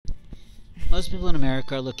Most people in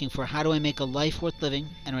America are looking for how do I make a life worth living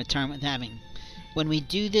and a retirement worth having. When we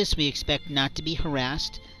do this, we expect not to be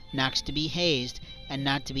harassed, not to be hazed, and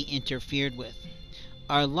not to be interfered with.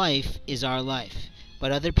 Our life is our life,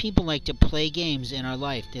 but other people like to play games in our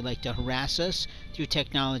life. They like to harass us through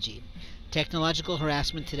technology. Technological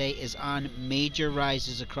harassment today is on major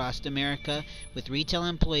rises across America, with retail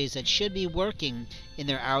employees that should be working in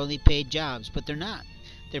their hourly paid jobs, but they're not.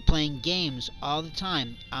 They're playing games all the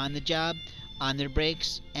time, on the job, on their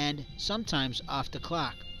breaks, and sometimes off the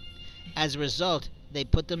clock. As a result, they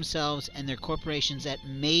put themselves and their corporations at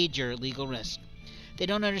major legal risk. They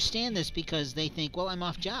don't understand this because they think, well, I'm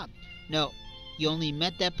off job. No, you only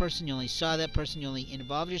met that person, you only saw that person, you only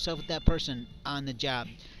involved yourself with that person on the job.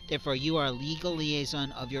 Therefore, you are a legal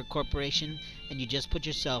liaison of your corporation, and you just put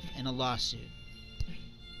yourself in a lawsuit.